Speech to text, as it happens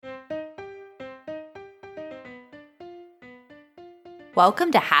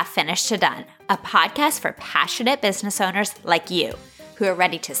Welcome to Half Finished to Done, a podcast for passionate business owners like you who are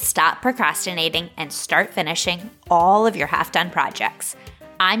ready to stop procrastinating and start finishing all of your half-done projects.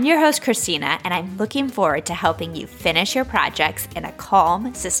 I'm your host, Christina, and I'm looking forward to helping you finish your projects in a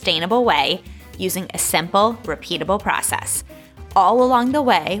calm, sustainable way using a simple, repeatable process. All along the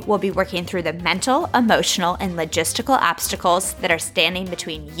way, we'll be working through the mental, emotional, and logistical obstacles that are standing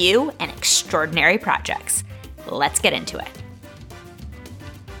between you and extraordinary projects. Let's get into it.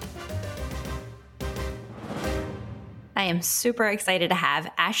 I am super excited to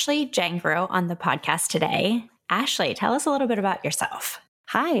have Ashley Jangro on the podcast today. Ashley, tell us a little bit about yourself.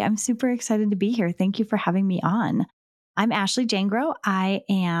 Hi, I'm super excited to be here. Thank you for having me on. I'm Ashley Jangro. I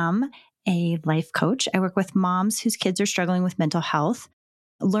am a life coach. I work with moms whose kids are struggling with mental health,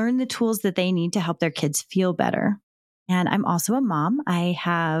 learn the tools that they need to help their kids feel better. And I'm also a mom. I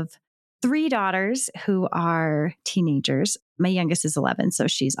have 3 daughters who are teenagers. My youngest is 11, so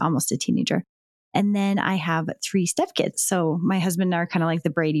she's almost a teenager. And then I have 3 stepkids. So my husband and I are kind of like the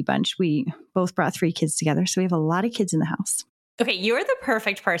Brady Bunch. We both brought 3 kids together. So we have a lot of kids in the house. Okay, you're the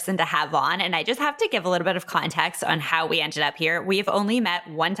perfect person to have on. And I just have to give a little bit of context on how we ended up here. We've only met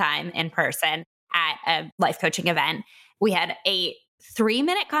one time in person at a life coaching event. We had a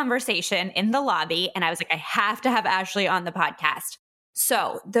 3-minute conversation in the lobby. And I was like, I have to have Ashley on the podcast.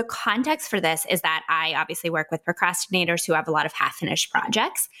 So the context for this is that I obviously work with procrastinators who have a lot of half-finished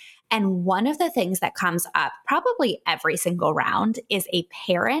projects. And one of the things that comes up probably every single round is a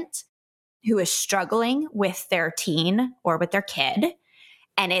parent who is struggling with their teen or with their kid.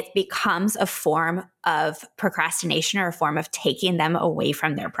 And it becomes a form of procrastination or a form of taking them away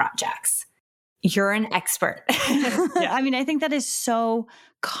from their projects. You're an expert. Yeah. I mean, I think that is so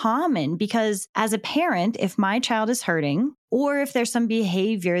common because as a parent, if my child is hurting or if there's some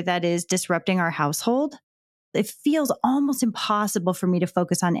behavior that is disrupting our household, it feels almost impossible for me to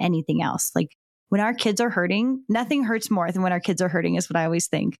focus on anything else. Like when our kids are hurting, nothing hurts more than when our kids are hurting is what I always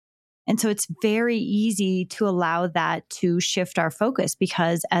think. And so it's very easy to allow that to shift our focus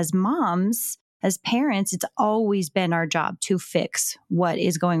because as moms, as parents, it's always been our job to fix what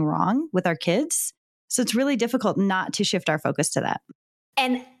is going wrong with our kids. So it's really difficult not to shift our focus to that.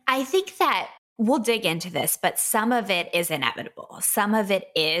 And I think that we'll dig into this, but some of it is inevitable. Some of it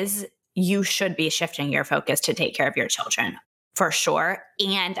is you should be shifting your focus to take care of your children for sure.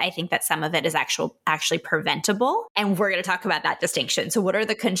 And I think that some of it is actually preventable. And we're going to talk about that distinction. So what are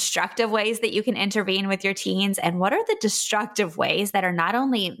the constructive ways that you can intervene with your teens? And what are the destructive ways that are not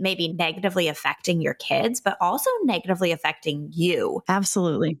only maybe negatively affecting your kids, but also negatively affecting you?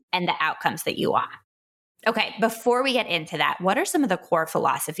 Absolutely. And the outcomes that you want. Okay, before we get into that, what are some of the core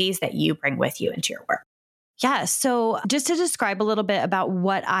philosophies that you bring with you into your work? Yeah. So just to describe a little bit about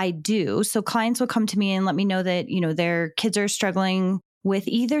what I do. So clients will come to me and let me know that, their kids are struggling with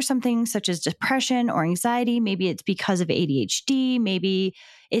either something such as depression or anxiety. Maybe it's because of ADHD. Maybe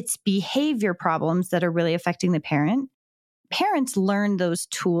it's behavior problems that are really affecting the parent. Parents learn those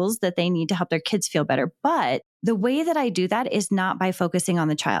tools that they need to help their kids feel better. But the way that I do that is not by focusing on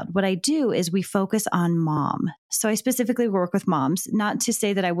the child. What I do is we focus on mom. So I specifically work with moms, not to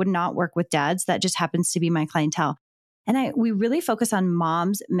say that I would not work with dads. That just happens to be my clientele. And we really focus on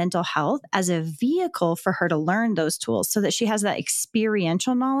mom's mental health as a vehicle for her to learn those tools so that she has that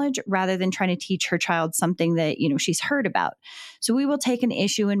experiential knowledge rather than trying to teach her child something that, she's heard about. So we will take an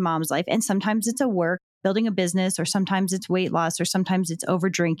issue in mom's life, and sometimes it's a work, building a business, or sometimes it's weight loss, or sometimes it's over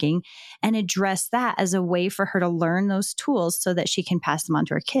drinking, and address that as a way for her to learn those tools so that she can pass them on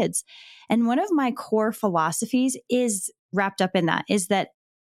to her kids. And one of my core philosophies is wrapped up in that, is that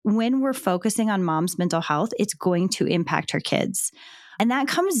when we're focusing on mom's mental health, it's going to impact her kids. And that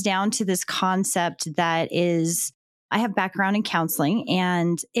comes down to this concept that is, I have background in counseling,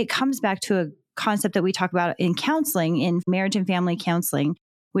 and it comes back to a concept that we talk about in counseling, in marriage and family counseling,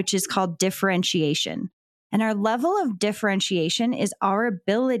 which is called differentiation. And our level of differentiation is our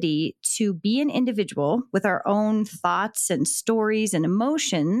ability to be an individual with our own thoughts and stories and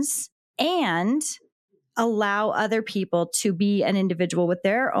emotions and allow other people to be an individual with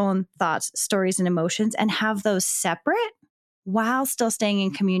their own thoughts, stories, and emotions and have those separate while still staying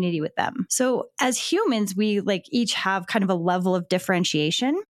in community with them. So as humans, we each have kind of a level of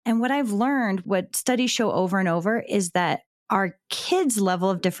differentiation. And what I've learned, what studies show over and over, is that our kids' level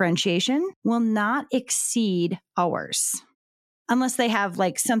of differentiation will not exceed ours unless they have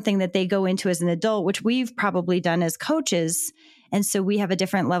something that they go into as an adult, which we've probably done as coaches. And so we have a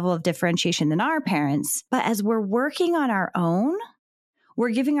different level of differentiation than our parents. But as we're working on our own,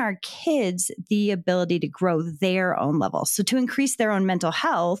 we're giving our kids the ability to grow their own level. So to increase their own mental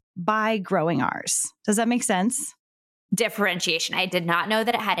health by growing ours. Does that make sense? differentiation. I did not know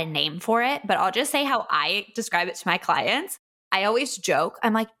that it had a name for it, but I'll just say how I describe it to my clients. I always joke,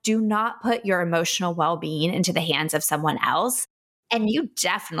 I'm like, do not put your emotional well being into the hands of someone else. And you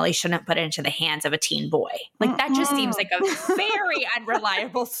definitely shouldn't put it into the hands of a teen boy. Like that just seems like a very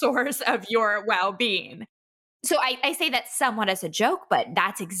unreliable source of your well being. So I say that somewhat as a joke, but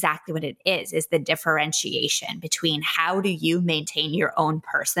that's exactly what it is the differentiation between how do you maintain your own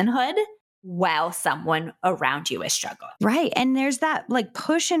personhood while someone around you is struggling. Right. And there's that like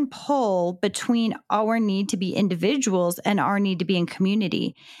push and pull between our need to be individuals and our need to be in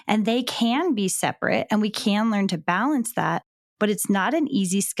community. And they can be separate and we can learn to balance that, but it's not an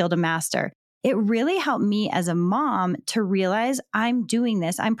easy skill to master. It really helped me as a mom to realize I'm doing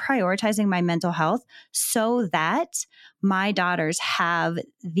this. I'm prioritizing my mental health so that my daughters have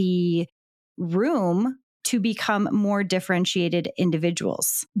the room to become more differentiated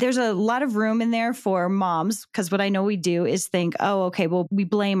individuals. There's a lot of room in there for moms because what I know we do is think, oh, okay, well, we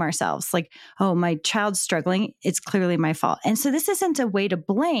blame ourselves. Like, oh, my child's struggling. It's clearly my fault. And so this isn't a way to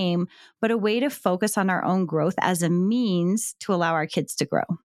blame, but a way to focus on our own growth as a means to allow our kids to grow.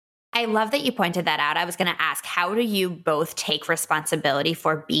 I love that you pointed that out. I was going to ask, how do you both take responsibility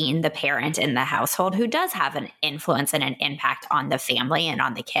for being the parent in the household who does have an influence and an impact on the family and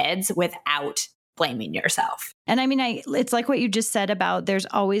on the kids without blaming yourself? And I mean, it's like what you just said about there's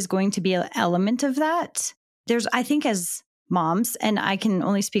always going to be an element of that. I think as moms, and I can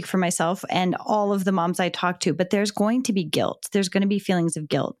only speak for myself and all of the moms I talk to, but there's going to be guilt. There's going to be feelings of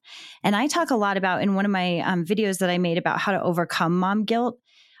guilt. And I talk a lot about in one of my videos that I made about how to overcome mom guilt.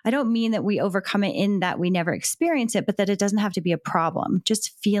 I don't mean that we overcome it in that we never experience it, but that it doesn't have to be a problem.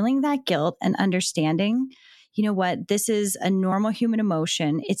 Just feeling that guilt and understanding, you know what, this is a normal human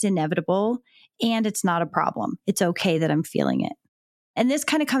emotion. It's inevitable and it's not a problem. It's okay that I'm feeling it. And this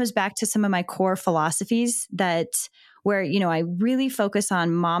kind of comes back to some of my core philosophies where, you know, I really focus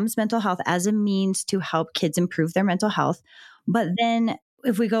on mom's mental health as a means to help kids improve their mental health. But then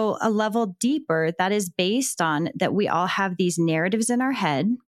if we go a level deeper, that is based on that we all have these narratives in our head.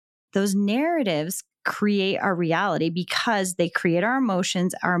 Those narratives create our reality because they create our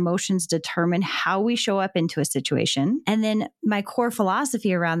emotions. Our emotions determine how we show up into a situation. And then my core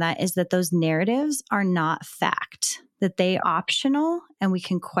philosophy around that is that those narratives are not fact, that they are optional and we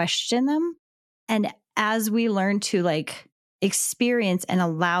can question them. And as we learn to like experience and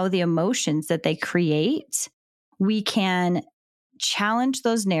allow the emotions that they create, we can challenge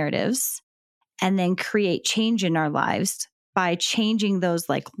those narratives and then create change in our lives by changing those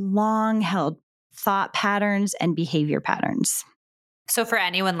like long held thought patterns and behavior patterns. So for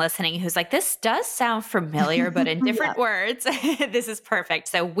anyone listening who's like, this does sound familiar, but in different words, this is perfect.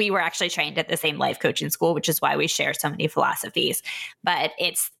 So we were actually trained at the same life coaching school, which is why we share so many philosophies. But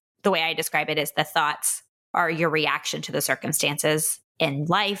it's the way I describe it is the thoughts are your reaction to the circumstances in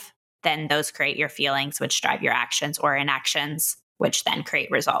life. Then those create your feelings, which drive your actions or inactions, which then create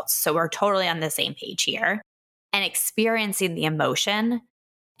results. So we're totally on the same page here. And experiencing the emotion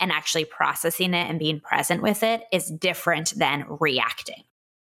and actually processing it and being present with it is different than reacting.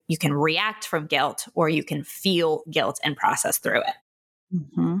 You can react from guilt or you can feel guilt and process through it.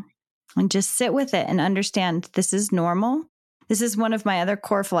 Mm-hmm. And just sit with it and understand this is normal. This is one of my other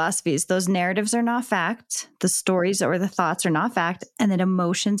core philosophies. Those narratives are not fact. The stories or the thoughts are not fact. And that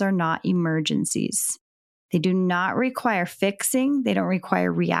emotions are not emergencies. They do not require fixing. They don't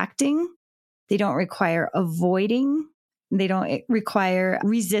require reacting. They don't require avoiding. They don't require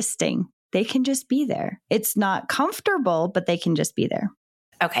resisting. They can just be there. It's not comfortable, but they can just be there.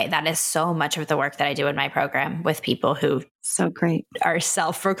 Okay, that is so much of the work that I do in my program with people who so great are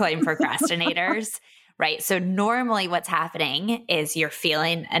self-proclaimed procrastinators, right? So normally what's happening is you're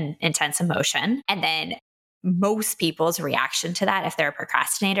feeling an intense emotion. And then most people's reaction to that, if they're a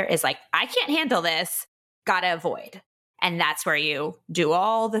procrastinator, is like, I can't handle this, gotta avoid. And that's where you do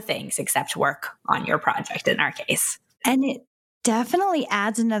all the things except work on your project in our case. And it definitely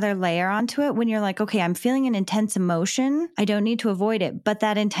adds another layer onto it when you're like, okay, I'm feeling an intense emotion. I don't need to avoid it. But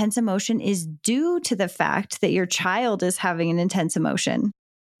that intense emotion is due to the fact that your child is having an intense emotion.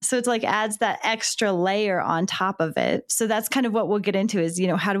 So it's like adds that extra layer on top of it. So that's kind of what we'll get into is, you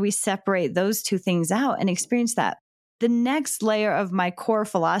know, how do we separate those two things out and experience that? The next layer of my core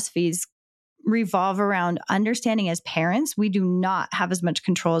philosophies revolve around understanding as parents, we do not have as much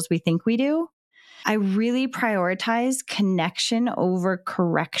control as we think we do. I really prioritize connection over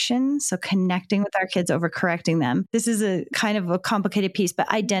correction. So connecting with our kids over correcting them. This is a kind of a complicated piece, but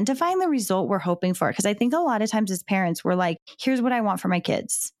identifying the result we're hoping for. Because I think a lot of times as parents, we're like, here's what I want for my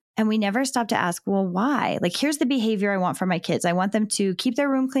kids. And we never stop to ask, well, why? Like, here's the behavior I want from my kids. I want them to keep their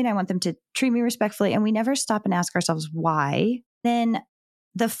room clean. I want them to treat me respectfully. And we never stop and ask ourselves why. Then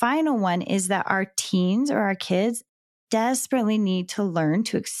the final one is that our teens or our kids desperately need to learn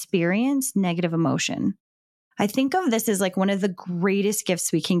to experience negative emotion. I think of this as like one of the greatest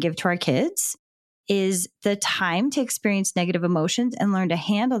gifts we can give to our kids is the time to experience negative emotions and learn to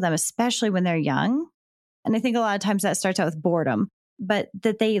handle them, especially when they're young. And I think a lot of times that starts out with boredom, but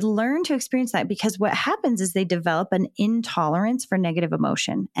that they learn to experience that, because what happens is they develop an intolerance for negative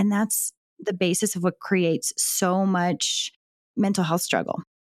emotion. And that's the basis of what creates so much mental health struggle.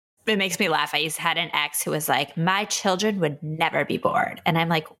 It makes me laugh. Had an ex who was like, my children would never be bored. And I'm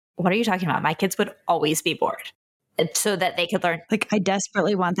like, what are you talking about? My kids would always be bored. So that they could learn. Like, I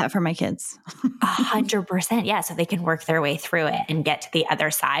desperately want that for my kids. 100%. Yeah. So they can work their way through it and get to the other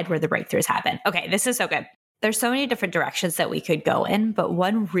side where the breakthroughs happen. Okay. This is so good. There's so many different directions that we could go in, but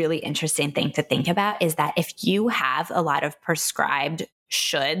one really interesting thing to think about is that if you have a lot of prescribed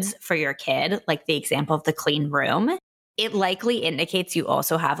shoulds for your kid, like the example of the clean room, it likely indicates you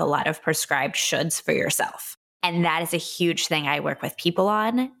also have a lot of prescribed shoulds for yourself. And that is a huge thing I work with people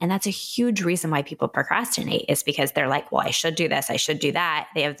on. And that's a huge reason why people procrastinate, is because they're like, well, I should do this, I should do that.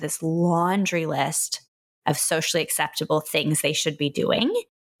 They have this laundry list of socially acceptable things they should be doing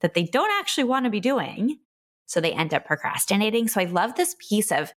that they don't actually want to be doing. So they end up procrastinating. So I love this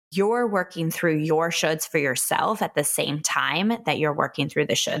piece of you're working through your shoulds for yourself at the same time that you're working through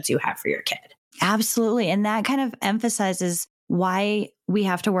the shoulds you have for your kid. Absolutely. And that kind of emphasizes why we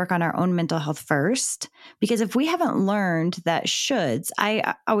have to work on our own mental health first. Because if we haven't learned that shoulds,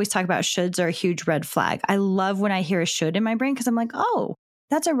 I always talk about shoulds are a huge red flag. I love when I hear a should in my brain, because I'm like, oh,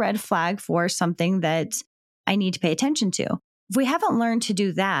 that's a red flag for something that I need to pay attention to. If we haven't learned to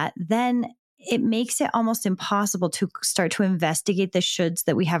do that, then it makes it almost impossible to start to investigate the shoulds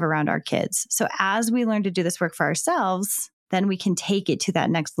that we have around our kids. So as we learn to do this work for ourselves, then we can take it to that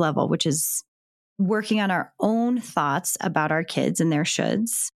next level, which is working on our own thoughts about our kids and their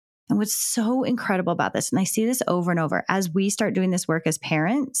shoulds. And what's so incredible about this, and I see this over and over, as we start doing this work as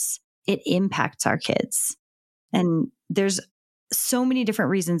parents, it impacts our kids. And there's so many different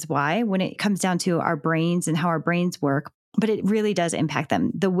reasons why when it comes down to our brains and how our brains work, but it really does impact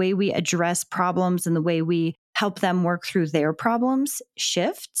them. The way we address problems and the way we help them work through their problems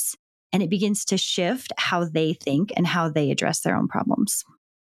shifts, and it begins to shift how they think and how they address their own problems.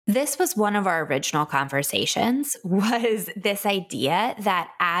 This was one of our original conversations, was this idea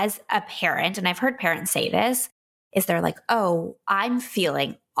that as a parent, and I've heard parents say this, is they're like, oh, I'm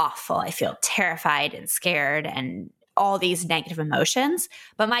feeling awful. I feel terrified and scared and all these negative emotions,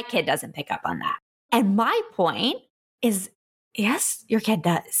 but my kid doesn't pick up on that. And my point is, yes, your kid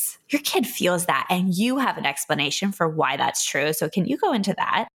does. Your kid feels that, and you have an explanation for why that's true. So can you go into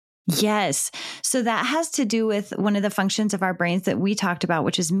that? Yes. So that has to do with one of the functions of our brains that we talked about,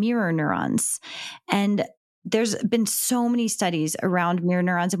 which is mirror neurons. And there's been so many studies around mirror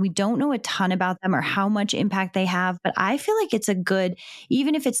neurons, and we don't know a ton about them or how much impact they have. But I feel like it's a good,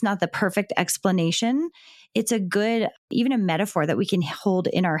 even if it's not the perfect explanation, it's a good, even a metaphor that we can hold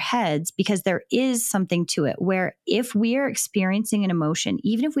in our heads, because there is something to it where if we are experiencing an emotion,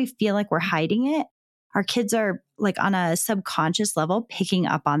 even if we feel like we're hiding it, our kids are like on a subconscious level picking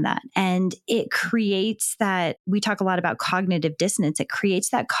up on that. And it creates that, we talk a lot about cognitive dissonance. It creates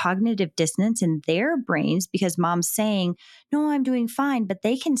that cognitive dissonance in their brains because mom's saying, no, I'm doing fine, but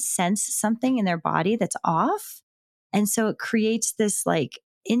they can sense something in their body that's off. And so it creates this like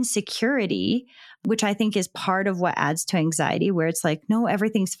insecurity, which I think is part of what adds to anxiety, where it's like, no,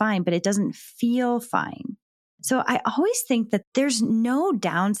 everything's fine, but it doesn't feel fine. So I always think that there's no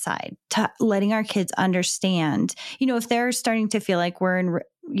downside to letting our kids understand, if they're starting to feel like we're in,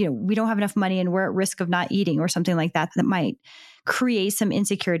 we don't have enough money and we're at risk of not eating or something like that, that might create some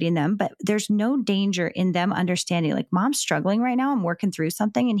insecurity in them. But there's no danger in them understanding, like, mom's struggling right now. I'm working through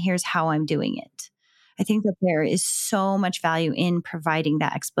something and here's how I'm doing it. I think that there is so much value in providing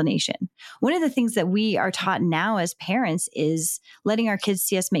that explanation. One of the things that we are taught now as parents is letting our kids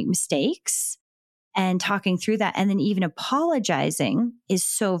see us make mistakes and talking through that, and then even apologizing is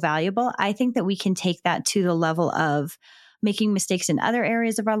so valuable. I think that we can take that to the level of making mistakes in other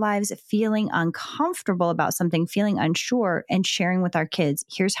areas of our lives, feeling uncomfortable about something, feeling unsure, and sharing with our kids,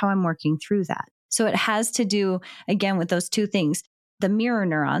 here's how I'm working through that. So it has to do, again, with those two things, the mirror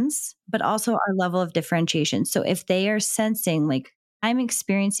neurons, but also our level of differentiation. So if they are sensing like, I'm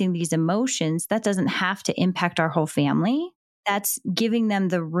experiencing these emotions, that doesn't have to impact our whole family. That's giving them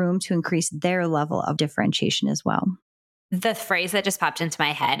the room to increase their level of differentiation as well. The phrase that just popped into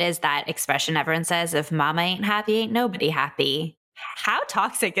my head is that expression everyone says, if mama ain't happy, ain't nobody happy. How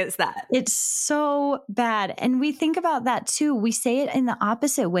toxic is that? It's so bad. And we think about that too. We say it in the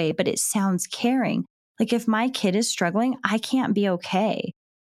opposite way, but it sounds caring. Like if my kid is struggling, I can't be okay.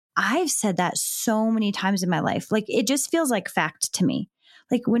 I've said that so many times in my life. Like it just feels like fact to me.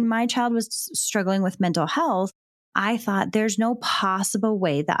 Like when my child was struggling with mental health, I thought there's no possible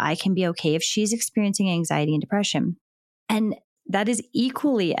way that I can be okay if she's experiencing anxiety and depression. And that is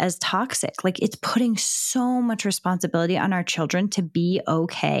equally as toxic. Like it's putting so much responsibility on our children to be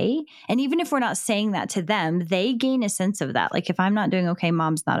okay. And even if we're not saying that to them, they gain a sense of that. Like if I'm not doing okay,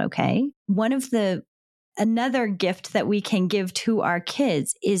 mom's not okay. Another gift that we can give to our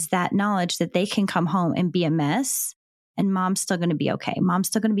kids is that knowledge that they can come home and be a mess and mom's still going to be okay. Mom's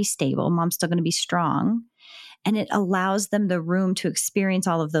still going to be stable. Mom's still going to be strong. And it allows them the room to experience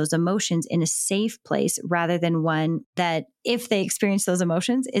all of those emotions in a safe place rather than one that if they experience those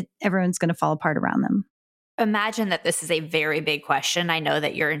emotions, everyone's going to fall apart around them. Imagine that this is a very big question. I know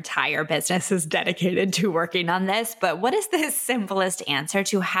that your entire business is dedicated to working on this, but what is the simplest answer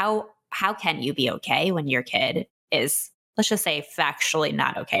to how can you be okay when your kid is, let's just say, factually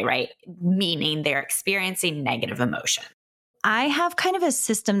not okay, right? Meaning they're experiencing negative emotion. I have kind of a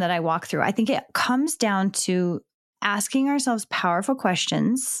system that I walk through. I think it comes down to asking ourselves powerful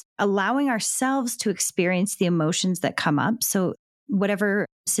questions, allowing ourselves to experience the emotions that come up. So whatever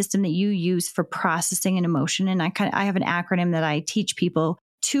system that you use for processing an emotion, and I have an acronym that I teach people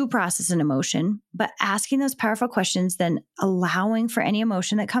to process an emotion, but asking those powerful questions, then allowing for any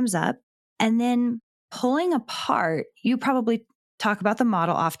emotion that comes up, and then pulling apart. You probably talk about the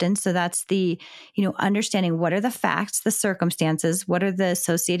model often. So that's the, understanding what are the facts, the circumstances, what are the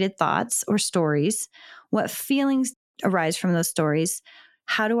associated thoughts or stories, what feelings arise from those stories,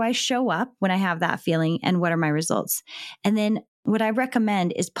 how do I show up when I have that feeling, and what are my results? And then what I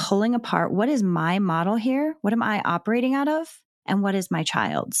recommend is pulling apart, what is my model here? What am I operating out of? And what is my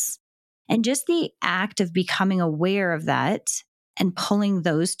child's? And just the act of becoming aware of that and pulling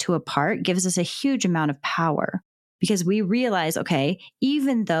those two apart gives us a huge amount of power. Because we realize, okay,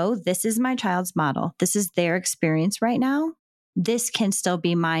 even though this is my child's model, this is their experience right now, this can still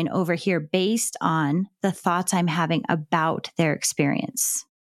be mine over here based on the thoughts I'm having about their experience.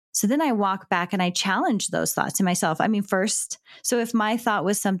 So then I walk back and I challenge those thoughts to myself. I mean, first, so if my thought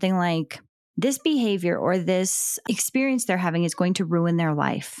was something like, this behavior or this experience they're having is going to ruin their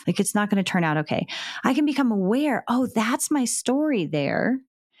life, like it's not going to turn out okay, I can become aware, oh, that's my story there.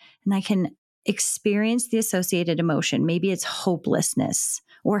 And I can experience the associated emotion. Maybe it's hopelessness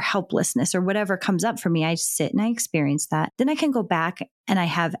or helplessness or whatever comes up for me. I sit and I experience that. Then I can go back and I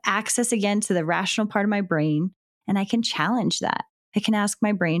have access again to the rational part of my brain and I can challenge that. I can ask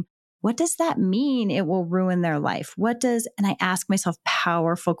my brain, what does that mean? It will ruin their life. And I ask myself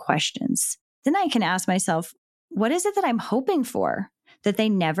powerful questions. Then I can ask myself, what is it that I'm hoping for? That they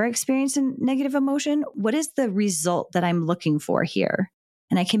never experience a negative emotion? What is the result that I'm looking for here?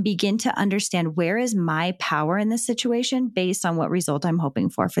 And I can begin to understand, where is my power in this situation based on what result I'm hoping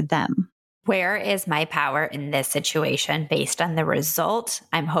for them. Where is my power in this situation based on the result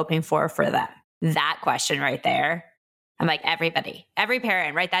I'm hoping for them? That question right there. I'm like, everybody, every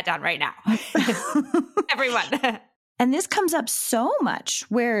parent, write that down right now. Everyone. And this comes up so much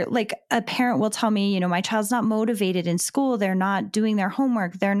where like a parent will tell me, my child's not motivated in school. They're not doing their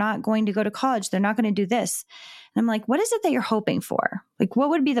homework. They're not going to go to college. They're not going to do this. And I'm like, what is it that you're hoping for? Like, what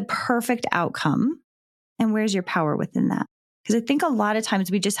would be the perfect outcome? And where's your power within that? Because I think a lot of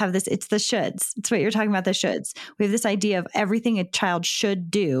times we just have this, it's the shoulds. It's what you're talking about, the shoulds. We have this idea of everything a child should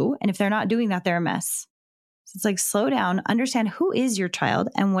do. And if they're not doing that, they're a mess. So it's like, slow down, understand who is your child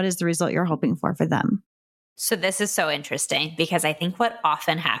and what is the result you're hoping for them. So this is so interesting because I think what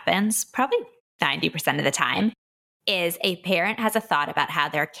often happens, probably 90% of the time, is a parent has a thought about how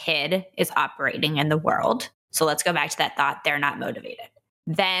their kid is operating in the world. So let's go back to that thought, they're not motivated.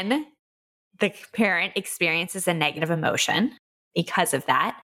 Then the parent experiences a negative emotion because of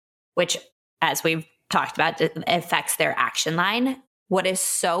that, which, as we've talked about, affects their action line. What is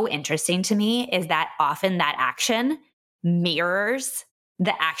so interesting to me is that often that action mirrors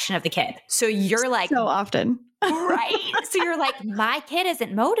the action of the kid. So you're like, so often, right? So you're like, my kid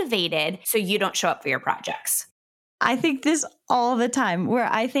isn't motivated, so you don't show up for your projects. I think this all the time, where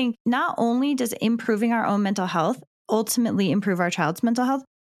I think not only does improving our own mental health ultimately improve our child's mental health,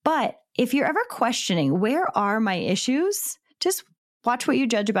 but if you're ever questioning, where are my issues? Just watch what you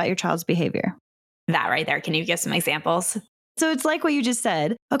judge about your child's behavior. That right there. Can you give some examples? So it's like what you just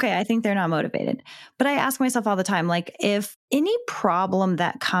said. Okay, I think they're not motivated. But I ask myself all the time, like, if any problem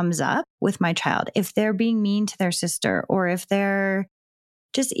that comes up with my child, if they're being mean to their sister, or if they're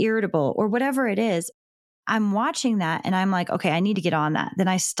just irritable or whatever it is, I'm watching that and I'm like, okay, I need to get on that. Then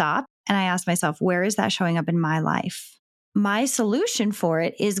I stop and I ask myself, where is that showing up in my life? My solution for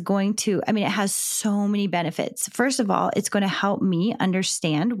it is going to, it has so many benefits. First of all, it's going to help me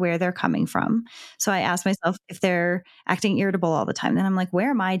understand where they're coming from. So I ask myself if they're acting irritable all the time, then I'm like,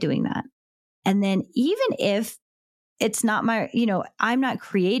 where am I doing that? And then even if it's not I'm not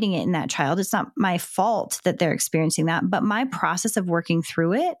creating it in that child, it's not my fault that they're experiencing that, but my process of working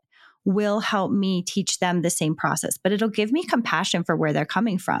through it will help me teach them the same process, but it'll give me compassion for where they're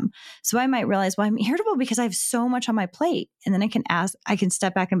coming from. So I might realize, well, I'm irritable because I have so much on my plate. And then I can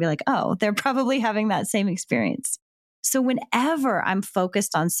step back and be like, oh, they're probably having that same experience. So whenever I'm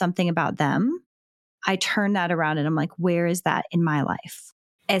focused on something about them, I turn that around and I'm like, where is that in my life?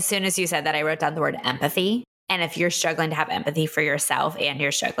 As soon as you said that, I wrote down the word empathy. And if you're struggling to have empathy for yourself and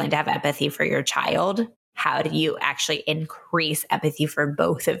you're struggling to have empathy for your child, how do you actually increase empathy for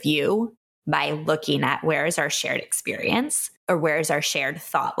both of you? By looking at where is our shared experience, or where is our shared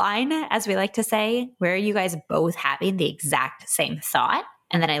thought line, as we like to say? Where are you guys both having the exact same thought?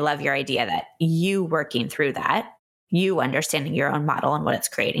 And then I love your idea that you working through that, you understanding your own model and what it's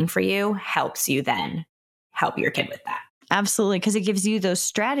creating for you, helps you then help your kid with that. Absolutely. Because it gives you those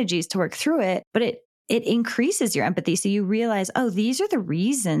strategies to work through it, but it increases your empathy. So you realize, oh, these are the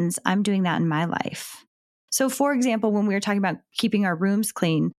reasons I'm doing that in my life. So for example, when we were talking about keeping our rooms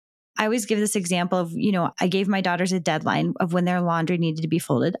clean, I always give this example of, I gave my daughters a deadline of when their laundry needed to be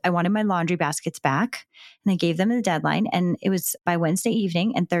folded. I wanted my laundry baskets back and I gave them a deadline, and it was by Wednesday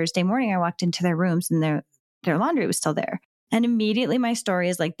evening, and Thursday morning I walked into their rooms and their laundry was still there. And immediately my story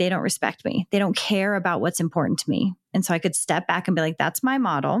is like, they don't respect me. They don't care about what's important to me. And so I could step back and be like, that's my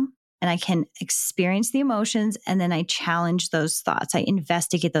model. And I can experience the emotions. And then I challenge those thoughts. I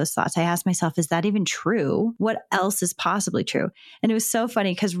investigate those thoughts. I ask myself, is that even true? What else is possibly true? And it was so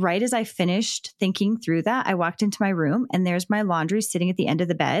funny because right as I finished thinking through that, I walked into my room and there's my laundry sitting at the end of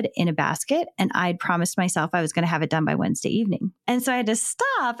the bed in a basket. And I'd promised myself I was going to have it done by Wednesday evening. And so I had to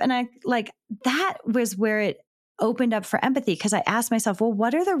stop. And that was where it opened up for empathy, because I asked myself, well,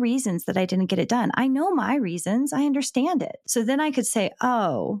 what are the reasons that I didn't get it done? I know my reasons. I understand it. So then I could say,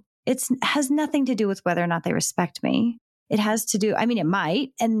 oh, it has nothing to do with whether or not they respect me. It has to do, it might.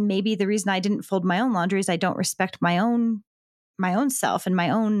 And maybe the reason I didn't fold my own laundry is I don't respect my own self and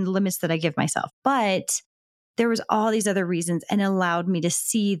my own limits that I give myself. But there was all these other reasons, and it allowed me to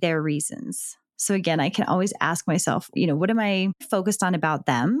see their reasons. So again, I can always ask myself, what am I focused on about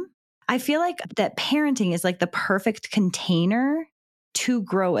them? I feel like that parenting is like the perfect container to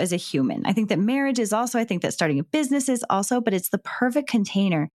grow as a human. I think that marriage is also, I think that starting a business is also, but it's the perfect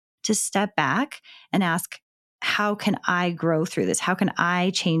container to step back and ask, how can I grow through this? How can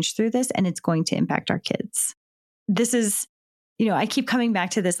I change through this? And it's going to impact our kids. This is, I keep coming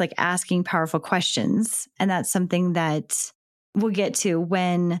back to this, like asking powerful questions. And that's something that we'll get to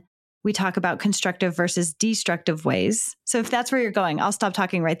when we talk about constructive versus destructive ways. So if that's where you're going, I'll stop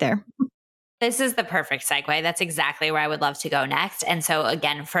talking right there. This is the perfect segue. That's exactly where I would love to go next. And so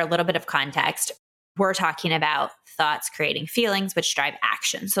again, for a little bit of context, we're talking about thoughts creating feelings, which drive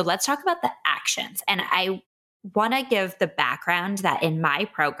action. So let's talk about the actions. And I want to give the background that in my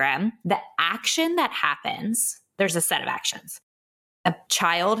program, the action that happens, there's a set of actions. A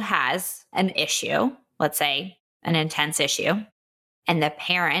child has an issue, let's say an intense issue, and the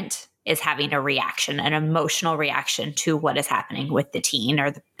parent is having a reaction, an emotional reaction to what is happening with the teen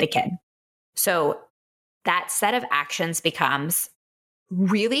or the kid. So that set of actions becomes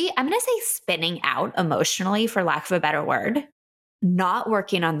really, I'm going to say spinning out emotionally, for lack of a better word, not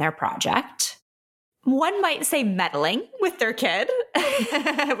working on their project. One might say meddling with their kid.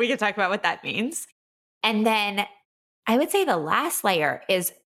 We can talk about what that means. And then I would say the last layer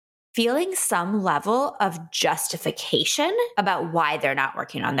is feeling some level of justification about why they're not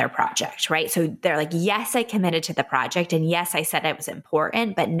working on their project, right? So they're like, yes, I committed to the project, and yes, I said it was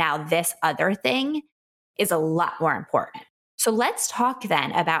important, but now this other thing is a lot more important. So let's talk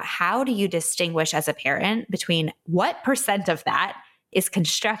then about how do you distinguish as a parent between what percent of that is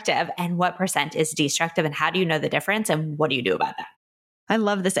constructive and what percent is destructive, and how do you know the difference and what do you do about that? I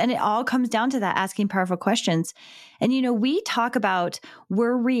love this. And it all comes down to that asking powerful questions. And, we talk about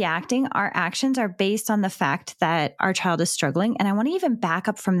we're reacting. Our actions are based on the fact that our child is struggling. And I want to even back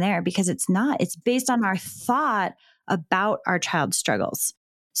up from there, because it's not. It's based on our thought about our child's struggles.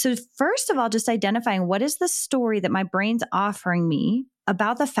 So first of all, just identifying what is the story that my brain's offering me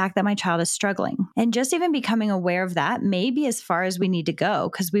about the fact that my child is struggling. And just even becoming aware of that may be as far as we need to go,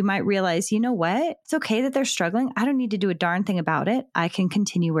 because we might realize, you know what? It's okay that they're struggling. I don't need to do a darn thing about it. I can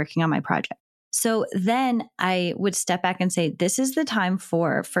continue working on my project. So then I would step back and say, this is the time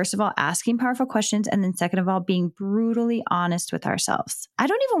for, first of all, asking powerful questions. And then second of all, being brutally honest with ourselves. I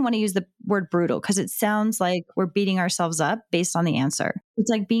don't even want to use the word brutal because it sounds like we're beating ourselves up based on the answer. It's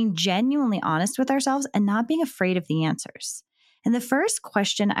like being genuinely honest with ourselves and not being afraid of the answers. And the first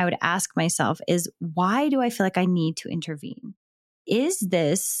question I would ask myself is, why do I feel like I need to intervene? Is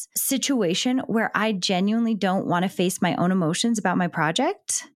this situation where I genuinely don't want to face my own emotions about my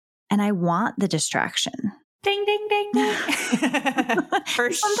project? And I want the distraction. Ding, ding, ding, ding.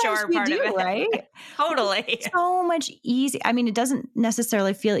 For sure, part of it. Right? Totally. So much easier. I mean, it doesn't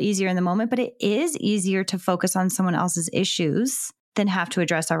necessarily feel easier in the moment, but it is easier to focus on someone else's issues than have to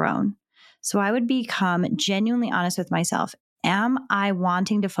address our own. So I would become genuinely honest with myself. Am I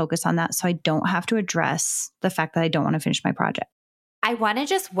wanting to focus on that so I don't have to address the fact that I don't want to finish my project? I want to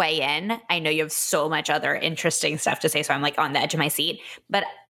just weigh in. I know you have so much other interesting stuff to say, so I'm like on the edge of my seat, but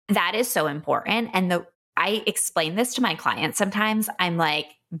that is so important. And I explain this to my clients sometimes. I'm like,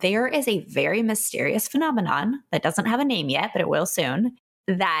 there is a very mysterious phenomenon that doesn't have a name yet, but it will soon,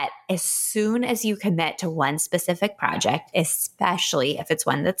 that as soon as you commit to one specific project, especially if it's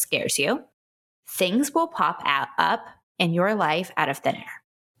one that scares you, things will pop up in your life out of thin air.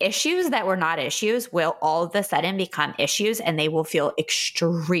 Issues that were not issues will all of a sudden become issues and they will feel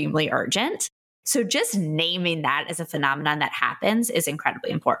extremely urgent. So just naming that as a phenomenon that happens is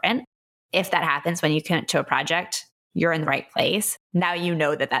incredibly important. If that happens when you commit to a project, you're in the right place. Now you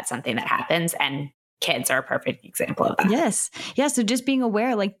know that that's something that happens, and kids are a perfect example of that. Yes. Yeah. So just being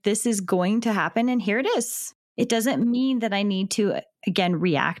aware, like, this is going to happen and here it is. It doesn't mean that I need to, again,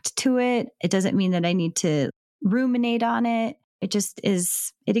 react to it. It doesn't mean that I need to ruminate on it. It just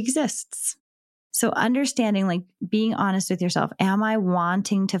is, it exists. So understanding, like, being honest with yourself, am I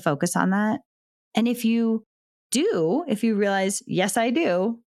wanting to focus on that? And if you do, if you realize, yes, I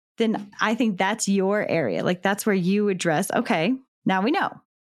do, then I think that's your area. Like, that's where you address, okay, now we know.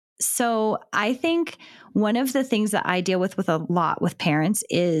 So I think one of the things that I deal with a lot with parents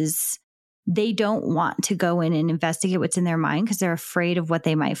is they don't want to go in and investigate what's in their mind because they're afraid of what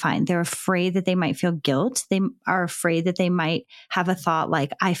they might find. They're afraid that they might feel guilt. They are afraid that they might have a thought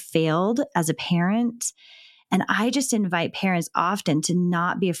like, I failed as a parent. And I just invite parents often to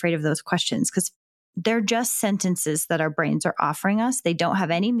not be afraid of those questions because they're just sentences that our brains are offering us. They don't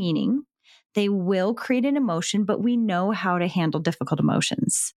have any meaning. They will create an emotion, but we know how to handle difficult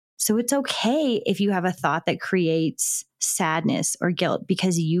emotions. So it's okay if you have a thought that creates sadness or guilt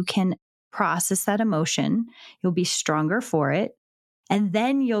because you can process that emotion. You'll be stronger for it. And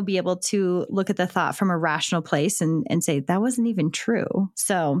then you'll be able to look at the thought from a rational place and say, that wasn't even true.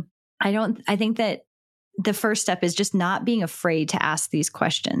 So I think that the first step is just not being afraid to ask these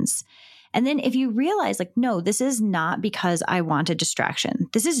questions. And then if you realize, like, no, this is not because I want a distraction.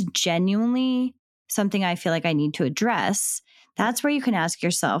 This is genuinely something I feel like I need to address. That's where you can ask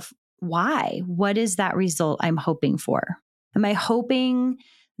yourself, why? What is that result I'm hoping for? Am I hoping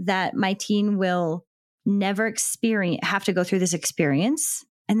that my teen will never have to go through this experience?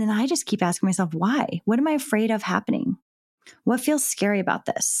 And then I just keep asking myself, why? What am I afraid of happening? What feels scary about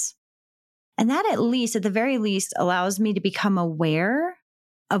this? And that at the very least, allows me to become aware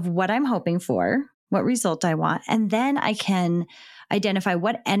of what I'm hoping for, what result I want. And then I can identify,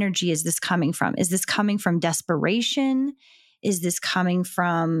 what energy is this coming from? Is this coming from desperation? Is this coming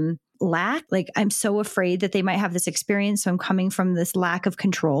from lack? Like, I'm so afraid that they might have this experience, so I'm coming from this lack of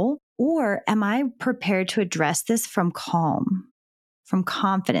control. Or am I prepared to address this from calm, from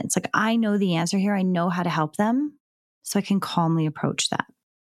confidence? Like, I know the answer here. I know how to help them, so I can calmly approach that.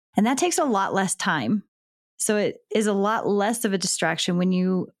 And that takes a lot less time. So it is a lot less of a distraction when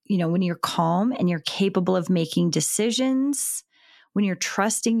when you're calm and you're capable of making decisions, when you're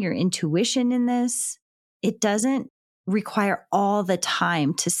trusting your intuition in this. It doesn't require all the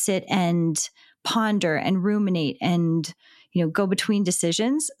time to sit and ponder and ruminate and, go between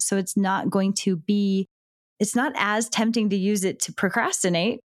decisions. So it's not as tempting to use it to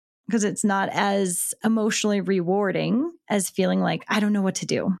procrastinate because it's not as emotionally rewarding as feeling like, I don't know what to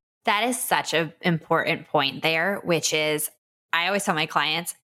do. That is such an important point there, which is, I always tell my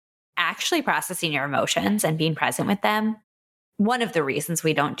clients, actually processing your emotions and being present with them. One of the reasons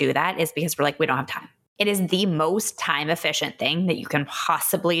we don't do that is because we're like, we don't have time. It is the most time efficient thing that you can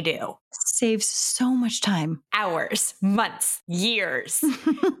possibly do. Saves so much time. Hours, months, years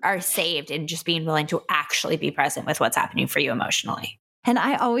are saved in just being willing to actually be present with what's happening for you emotionally. And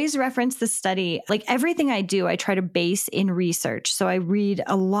I always reference the study, like everything I do, I try to base in research. So I read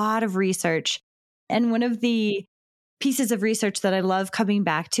a lot of research. And one of the pieces of research that I love coming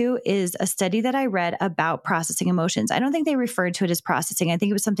back to is a study that I read about processing emotions. I don't think they referred to it as processing. I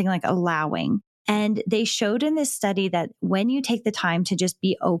think it was something like allowing. And they showed in this study that when you take the time to just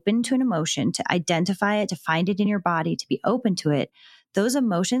be open to an emotion, to identify it, to find it in your body, to be open to it, those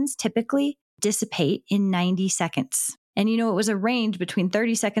emotions typically dissipate in 90 seconds. And it was a range between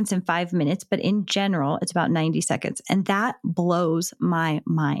 30 seconds and 5 minutes, but in general, it's about 90 seconds. And that blows my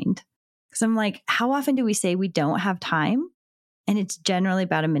mind. Because I'm like, how often do we say we don't have time? And it's generally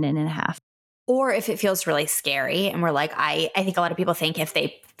about a minute and a half. Or if it feels really scary and we're like, I think a lot of people think if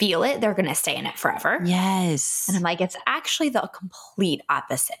they feel it, they're going to stay in it forever. Yes. And I'm like, it's actually the complete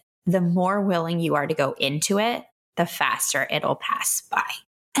opposite. The more willing you are to go into it, the faster it'll pass by.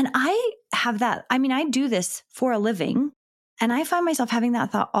 And I have that. I mean, I do this for a living and I find myself having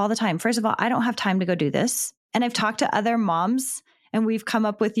that thought all the time. First of all, I don't have time to go do this. And I've talked to other moms and we've come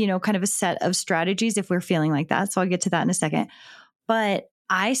up with, kind of a set of strategies if we're feeling like that. So I'll get to that in a second. But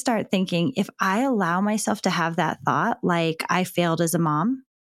I start thinking, if I allow myself to have that thought, like I failed as a mom,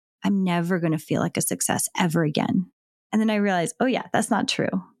 I'm never going to feel like a success ever again. And then I realize, oh yeah, that's not true.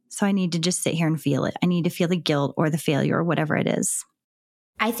 So I need to just sit here and feel it. I need to feel the guilt or the failure or whatever it is.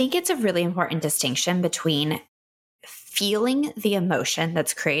 I think it's a really important distinction between feeling the emotion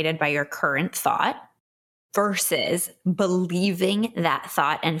that's created by your current thought versus believing that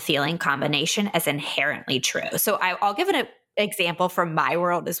thought and feeling combination as inherently true. So I'll give an example from my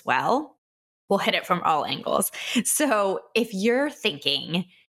world as well. We'll hit it from all angles. So if you're thinking,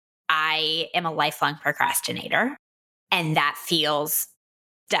 I am a lifelong procrastinator, and that feels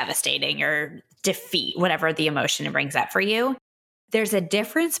devastating or defeat, whatever the emotion it brings up for you, there's a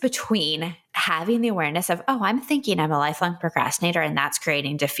difference between having the awareness of, oh, I'm thinking I'm a lifelong procrastinator and that's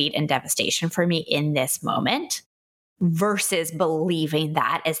creating defeat and devastation for me in this moment versus believing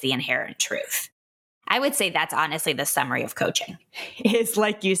that as the inherent truth. I would say that's honestly the summary of coaching is,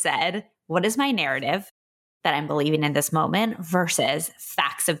 like you said, what is my narrative that I'm believing in this moment versus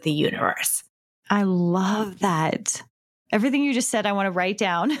facts of the universe? I love that. Everything you just said, I want to write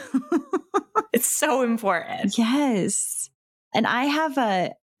down. It's so important. Yes. And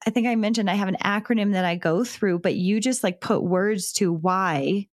I think I mentioned I have an acronym that I go through, but you just like put words to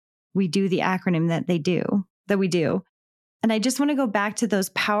why we do the acronym that we do. And I just want to go back to those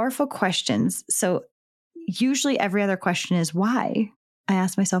powerful questions. So usually every other question is why. I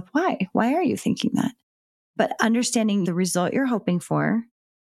ask myself, why? Why are you thinking that? But understanding the result you're hoping for.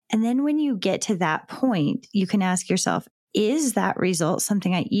 And then when you get to that point, you can ask yourself, is that result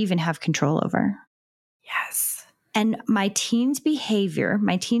something I even have control over? Yes. And my teen's behavior,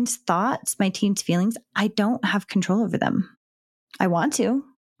 my teen's thoughts, my teen's feelings, I don't have control over them. I want to,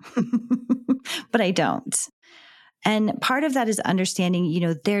 but I don't. And part of that is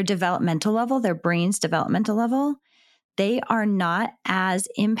understanding, their developmental level, their brain's developmental level. They are not as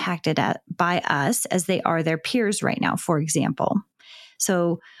impacted by us as they are their peers right now, for example.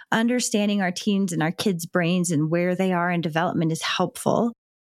 So understanding our teens and our kids' brains and where they are in development is helpful.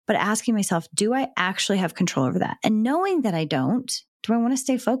 But asking myself, do I actually have control over that? And knowing that I don't, do I want to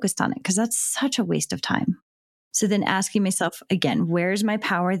stay focused on it? Because that's such a waste of time. So then asking myself again, where's my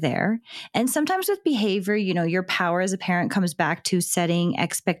power there? And sometimes with behavior, your power as a parent comes back to setting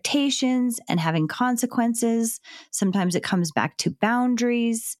expectations and having consequences. Sometimes it comes back to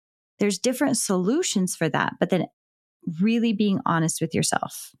boundaries. There's different solutions for that. But then really being honest with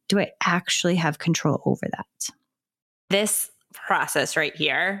yourself. Do I actually have control over that? This process right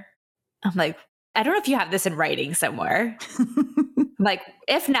here, I'm like, I don't know if you have this in writing somewhere. Like,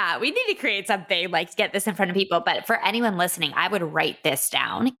 if not, we need to create something like get this in front of people. But for anyone listening, I would write this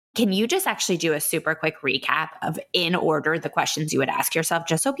down. Can you just actually do a super quick recap of in order the questions you would ask yourself,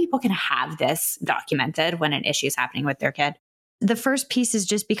 just so people can have this documented when an issue is happening with their kid? The first piece is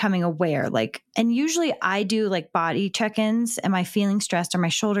just becoming aware. And usually I do like body check-ins. Am I feeling stressed? Are my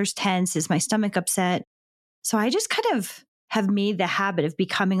shoulders tense? Is my stomach upset? So I just kind of have made the habit of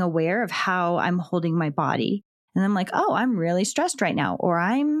becoming aware of how I'm holding my body. And I'm like, oh, I'm really stressed right now, or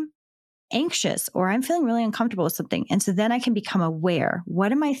I'm anxious, or I'm feeling really uncomfortable with something. And so then I can become aware.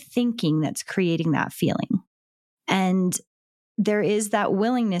 What am I thinking that's creating that feeling? And there is that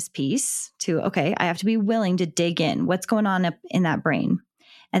willingness piece to, okay, I have to be willing to dig in. What's going on up in that brain?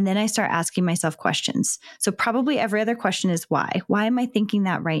 And then I start asking myself questions. So probably every other question is why? Why am I thinking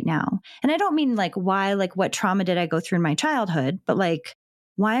that right now? And I don't mean like why, like what trauma did I go through in my childhood, but like,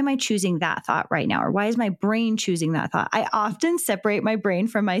 why am I choosing that thought right now? Or why is my brain choosing that thought? I often separate my brain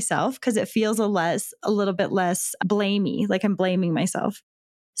from myself because it feels a little bit less blamey, like I'm blaming myself.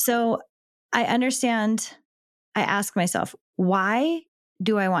 So I understand, I ask myself, why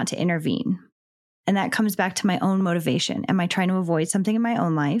do I want to intervene? And that comes back to my own motivation. Am I trying to avoid something in my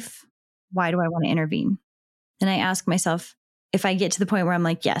own life? Why do I want to intervene? And I ask myself, if I get to the point where I'm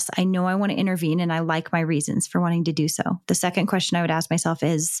like, yes, I know I want to intervene and I like my reasons for wanting to do so. The second question I would ask myself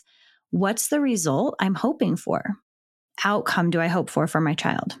is, what's the result I'm hoping for? Outcome do I hope for my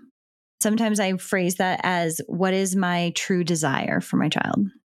child? Sometimes I phrase that as, what is my true desire for my child?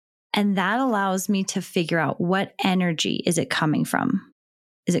 And that allows me to figure out, what energy is it coming from?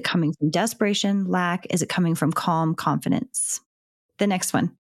 Is it coming from desperation, lack? Is it coming from calm, confidence? The next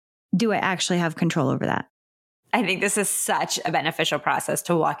one, do I actually have control over that? I think this is such a beneficial process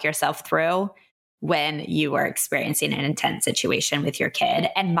to walk yourself through when you are experiencing an intense situation with your kid.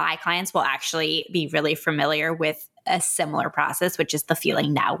 And my clients will actually be really familiar with a similar process, which is the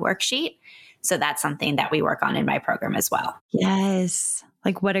Feeling Now worksheet. So that's something that we work on in my program as well. Yes.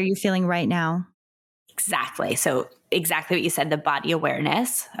 Like, what are you feeling right now? Exactly. So exactly what you said, the body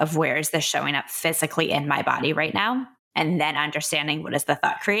awareness of where is this showing up physically in my body right now? And then understanding, what is the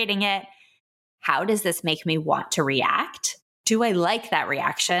thought creating it? How does this make me want to react? Do I like that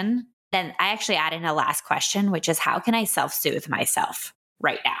reaction? Then I actually add in a last question, which is, how can I self-soothe myself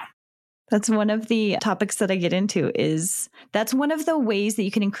right now? That's one of the topics that I get into. That's one of the ways that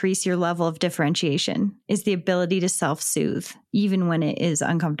you can increase your level of differentiation, is the ability to self-soothe, even when it is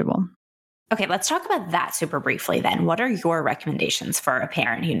uncomfortable. Okay, let's talk about that super briefly then. What are your recommendations for a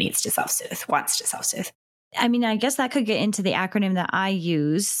parent who needs to self-soothe, wants to self-soothe? I mean, I guess that could get into the acronym that I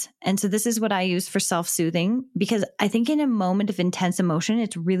use. And so this is what I use for self-soothing, because I think in a moment of intense emotion,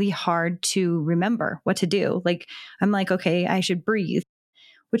 it's really hard to remember what to do. Like, I'm like, okay, I should breathe,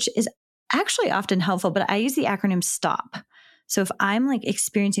 which is actually often helpful, but I use the acronym STOP. So if I'm like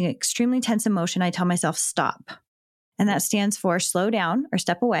experiencing extremely tense emotion, I tell myself stop. And that stands for slow down or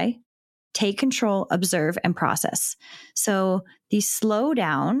step away, take control, observe, and process. So the slow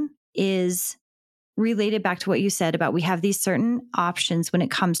down is related back to what you said about, we have these certain options when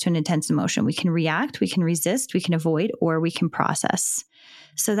it comes to an intense emotion. We can react, we can resist, we can avoid, or we can process.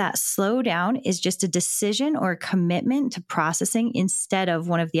 So that slow down is just a decision or a commitment to processing instead of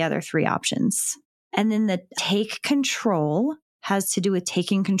one of the other three options. And then the take control has to do with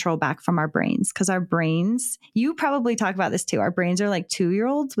taking control back from our brains, because our brains, you probably talk about this too, our brains are like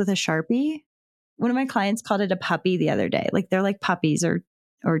 2-year-olds with a Sharpie. One of my clients called it a puppy the other day. Like, they're like puppies or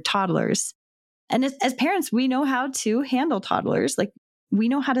toddlers. And as parents, we know how to handle toddlers. Like, we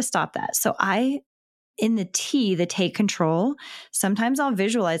know how to stop that. So in the T, the take control, sometimes I'll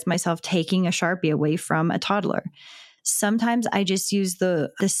visualize myself taking a Sharpie away from a toddler. Sometimes I just use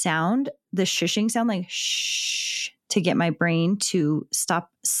the sound, the shushing sound, like shh, to get my brain to stop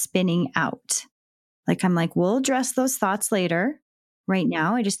spinning out. Like, I'm like, we'll address those thoughts later. Right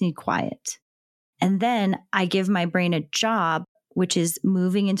now, I just need quiet. And then I give my brain a job, which is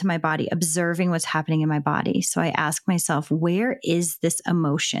moving into my body, observing what's happening in my body. So I ask myself, where is this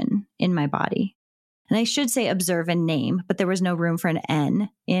emotion in my body? And I should say observe and name, but there was no room for an N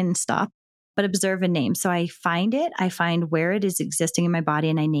in stop, but observe and name. So I find it, I find where it is existing in my body,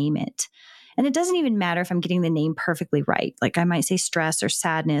 and I name it. And it doesn't even matter if I'm getting the name perfectly right. Like, I might say stress or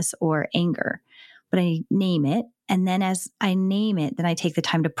sadness or anger, but I name it. And then as I name it, then I take the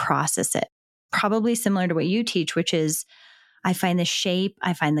time to process it. Probably similar to what you teach, which is I find the shape,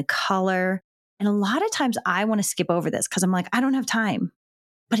 I find the color. And a lot of times I want to skip over this because I'm like, I don't have time,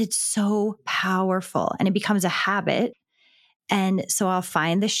 but it's so powerful and it becomes a habit. And so I'll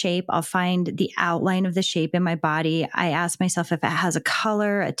find the shape, I'll find the outline of the shape in my body. I ask myself if it has a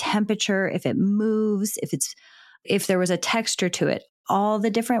color, a temperature, if it moves, if there was a texture to it, all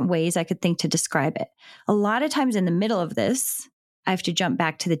the different ways I could think to describe it. A lot of times in the middle of this, I have to jump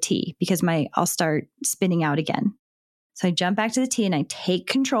back to the T because I'll start spinning out again. So I jump back to the T and I take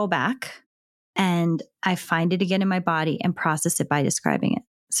control back and I find it again in my body and process it by describing it.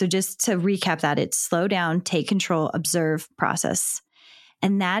 So just to recap that, it's slow down, take control, observe, process.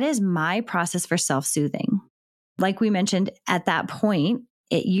 And that is my process for self-soothing. Like we mentioned at that point,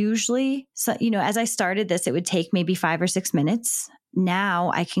 it usually, as I started this, it would take maybe 5 or 6 minutes.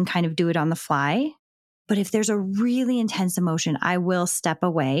 Now I can kind of do it on the fly. But if there's a really intense emotion, I will step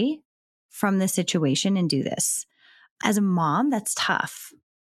away from the situation and do this. As a mom, that's tough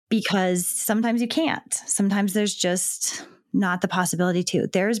because sometimes you can't. Sometimes there's just not the possibility to.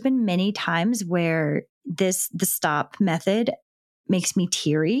 There's been many times where the stop method makes me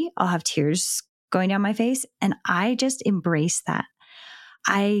teary. I'll have tears going down my face and I just embrace that.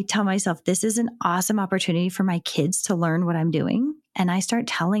 I tell myself, this is an awesome opportunity for my kids to learn what I'm doing. And I start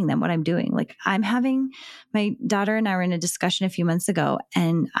telling them what I'm doing. Like, my daughter and I were in a discussion a few months ago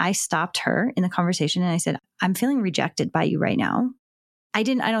and I stopped her in the conversation and I said, I'm feeling rejected by you right now. I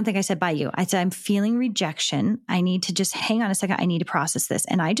don't think I said by you. I said, I'm feeling rejection. I need to just hang on a second. I need to process this.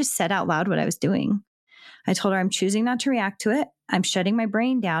 And I just said out loud what I was doing. I told her, I'm choosing not to react to it. I'm shutting my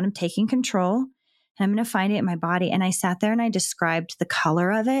brain down. I'm taking control and I'm going to find it in my body. And I sat there and I described the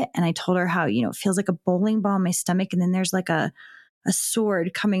color of it. And I told her how, it feels like a bowling ball in my stomach. And then there's like a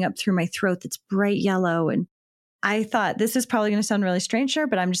sword coming up through my throat that's bright yellow. And I thought this is probably going to sound really strange, sure,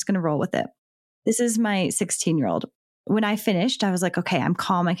 but I'm just going to roll with it. This is my 16-year-old. When I finished, I was like, okay, I'm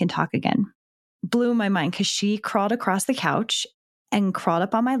calm. I can talk again. Blew my mind because she crawled across the couch and crawled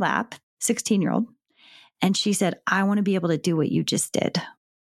up on my lap, 16-year-old. And she said, I want to be able to do what you just did.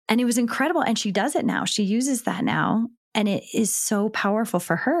 And it was incredible. And she does it now. She uses that now. And it is so powerful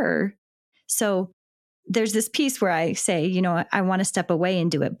for her. So there's this piece where I say, I want to step away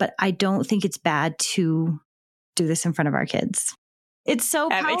and do it, but I don't think it's bad to do this in front of our kids. It's so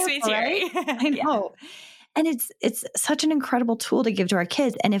powerful, makes me teary. Right? I know. Yeah. And it's such an incredible tool to give to our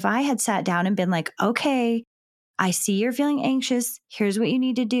kids. And if I had sat down and been like, okay, I see you're feeling anxious. Here's what you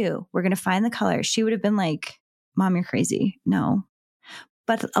need to do. We're going to find the color. She would have been like, Mom, you're crazy. No.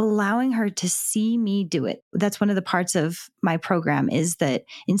 But allowing her to see me do it. That's one of the parts of my program is that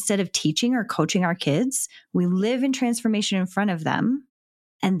instead of teaching or coaching our kids, we live in transformation in front of them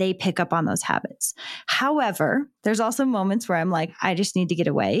and they pick up on those habits. However, there's also moments where I'm like, I just need to get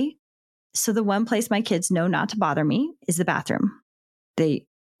away. So the one place my kids know not to bother me is the bathroom. They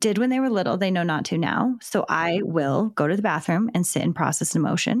did when they were little. They know not to now. So I will go to the bathroom and sit and process an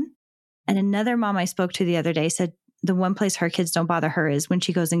emotion. And another mom I spoke to the other day said the one place her kids don't bother her is when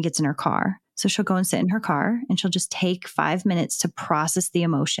she goes and gets in her car. So she'll go and sit in her car and she'll just take 5 minutes to process the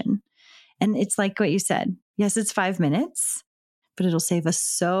emotion. And it's like what you said. Yes, it's 5 minutes, but it'll save us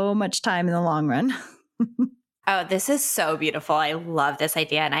so much time in the long run. Oh, this is so beautiful. I love this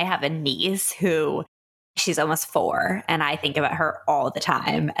idea. And I have a niece who she's almost 4. And I think about her all the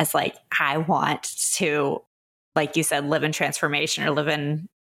time as like, I want to, like you said, live in transformation or live in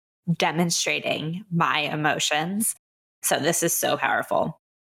demonstrating my emotions. So this is so powerful.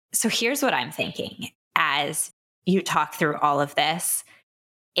 So here's what I'm thinking as you talk through all of this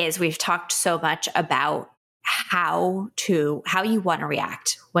is we've talked so much about how you want to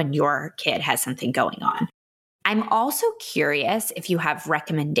react when your kid has something going on. I'm also curious if you have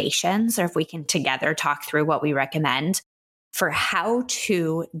recommendations or if we can together talk through what we recommend for how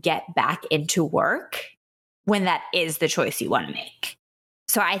to get back into work when that is the choice you want to make.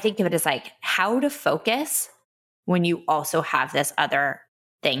 So I think of it as like how to focus when you also have this other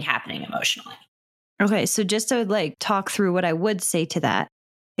thing happening emotionally. Okay. So just to like talk through what I would say to that,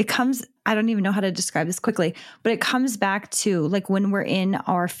 I don't even know how to describe this quickly, but it comes back to like when we're in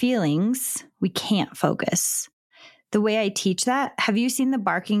our feelings, we can't focus. The way I teach that, have you seen the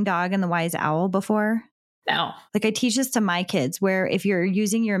barking dog and the wise owl before? No. Like I teach this to my kids where if you're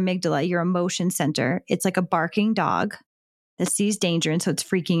using your amygdala, your emotion center, it's like a barking dog that sees danger and so it's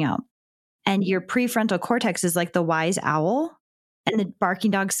freaking out. And your prefrontal cortex is like the wise owl and the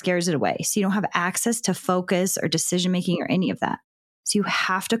barking dog scares it away. So you don't have access to focus or decision making or any of that. So you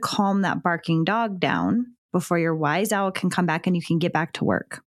have to calm that barking dog down before your wise owl can come back and you can get back to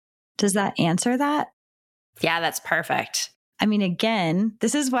work. Does that answer that? Yeah, that's perfect. I mean, again,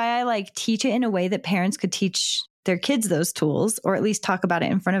 this is why I like teach it in a way that parents could teach their kids those tools or at least talk about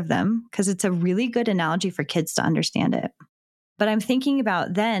it in front of them because it's a really good analogy for kids to understand it. But I'm thinking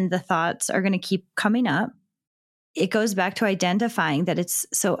about then the thoughts are going to keep coming up. It goes back to identifying that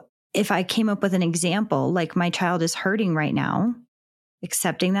so if I came up with an example, like my child is hurting right now,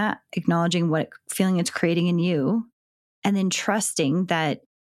 accepting that, acknowledging what feeling it's creating in you, and then trusting that,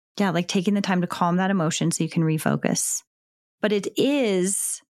 like taking the time to calm that emotion so you can refocus. But it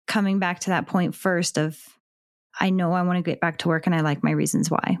is coming back to that point first of, I know I want to get back to work and I like my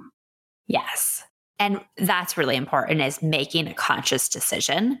reasons why. Yes. And that's really important is making a conscious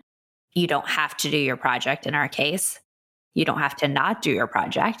decision. You don't have to do your project in our case. You don't have to not do your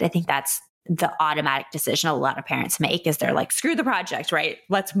project. I think that's the automatic decision a lot of parents make is they're like, screw the project, right?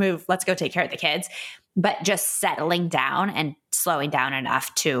 Let's move. Let's go take care of the kids. But just settling down and slowing down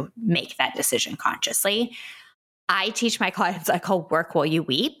enough to make that decision consciously. I teach my clients, I call work while you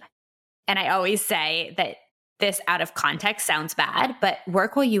weep. And I always say that this out of context sounds bad, but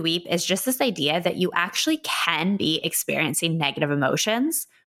work while you weep is just this idea that you actually can be experiencing negative emotions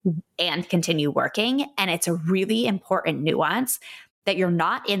and continue working. And it's a really important nuance that you're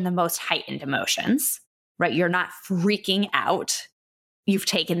not in the most heightened emotions, right? You're not freaking out. You've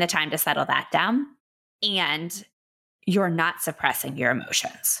taken the time to settle that down and you're not suppressing your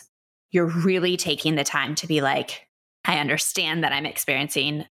emotions. You're really taking the time to be like, I understand that I'm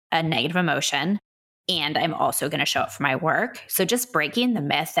experiencing a negative emotion and I'm also going to show up for my work. So just breaking the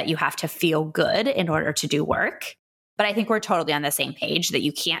myth that you have to feel good in order to do work. But I think we're totally on the same page that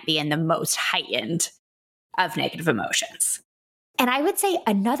you can't be in the most heightened of negative emotions. And I would say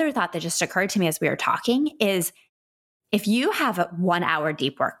another thought that just occurred to me as we were talking is if you have a 1 hour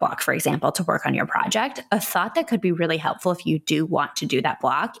deep work block, for example, to work on your project, a thought that could be really helpful if you do want to do that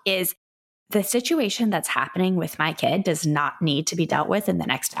block is the situation that's happening with my kid does not need to be dealt with in the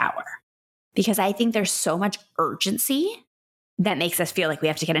next hour. Because I think there's so much urgency that makes us feel like we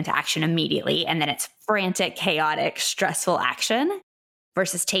have to get into action immediately. And then it's frantic, chaotic, stressful action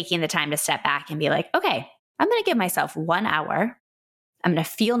versus taking the time to step back and be like, okay, I'm going to give myself 1 hour. I'm going to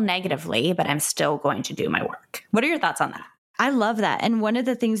feel negatively, but I'm still going to do my work. What are your thoughts on that? I love that. And one of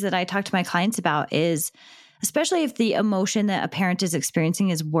the things that I talk to my clients about is, especially if the emotion that a parent is experiencing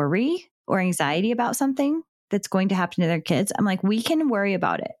is worry or anxiety about something that's going to happen to their kids, I'm like, we can worry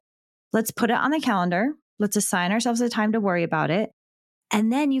about it. Let's put it on the calendar. Let's assign ourselves a time to worry about it.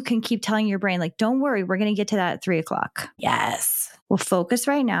 And then you can keep telling your brain, like, don't worry, we're going to get to that at 3:00. Yes. We'll focus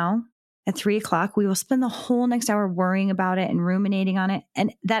right now. At 3:00, we will spend the whole next hour worrying about it and ruminating on it.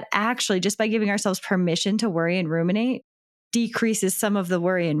 And that actually, just by giving ourselves permission to worry and ruminate, decreases some of the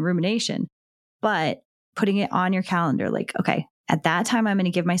worry and rumination. But putting it on your calendar, like, okay, at that time, I'm going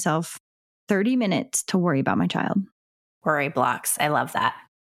to give myself 30 minutes to worry about my child. Worry blocks. I love that.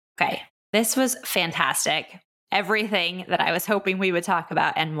 Okay. This was fantastic. Everything that I was hoping we would talk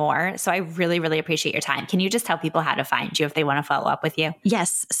about and more. So I really, really appreciate your time. Can you just tell people how to find you if they want to follow up with you?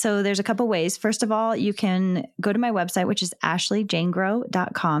 Yes. So there's a couple ways. First of all, you can go to my website, which is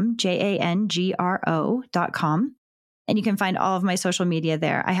ashleyjangro.com, JANGRO.com. And you can find all of my social media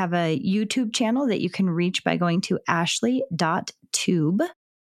there. I have a YouTube channel that you can reach by going to ashley.tube.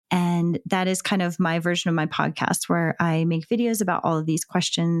 And that is kind of my version of my podcast where I make videos about all of these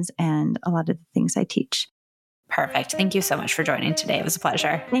questions and a lot of the things I teach. Perfect. Thank you so much for joining today. It was a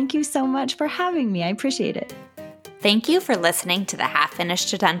pleasure. Thank you so much for having me. I appreciate it. Thank you for listening to the Half Finished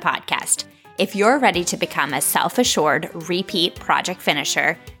to Done podcast. If you're ready to become a self-assured repeat project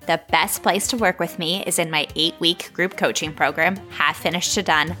finisher, the best place to work with me is in my 8-week group coaching program, Half Finished to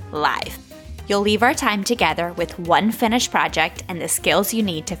Done Live. You'll leave our time together with one finished project and the skills you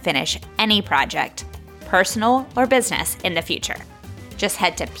need to finish any project, personal or business, in the future. Just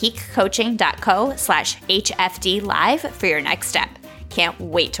head to peakcoaching.co/HFD live for your next step. Can't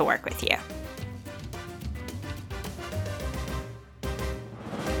wait to work with you.